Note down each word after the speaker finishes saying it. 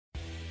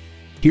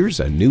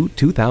Here's a new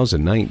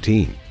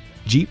 2019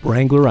 Jeep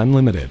Wrangler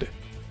Unlimited.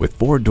 With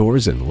 4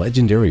 doors and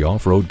legendary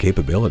off-road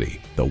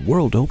capability, the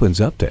world opens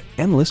up to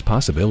endless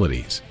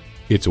possibilities.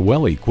 It's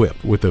well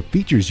equipped with the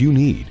features you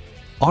need: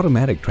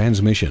 automatic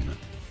transmission,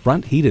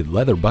 front heated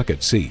leather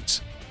bucket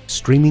seats,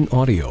 streaming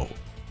audio,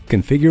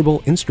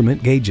 configurable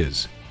instrument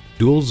gauges,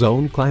 dual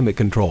zone climate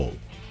control,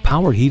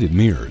 power heated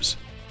mirrors,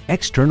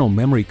 external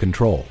memory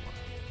control,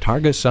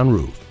 Targa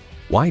sunroof,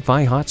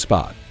 Wi-Fi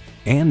hotspot,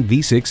 and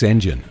V6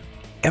 engine.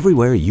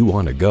 Everywhere you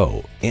want to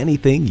go,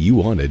 anything you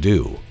want to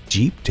do,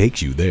 Jeep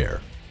takes you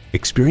there.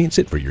 Experience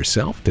it for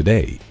yourself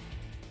today.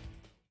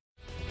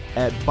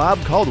 At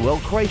Bob Caldwell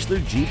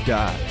Chrysler Jeep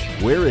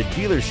Dodge, we're a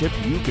dealership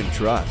you can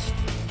trust.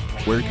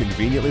 We're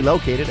conveniently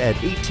located at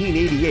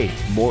 1888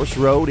 Morse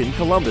Road in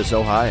Columbus,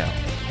 Ohio.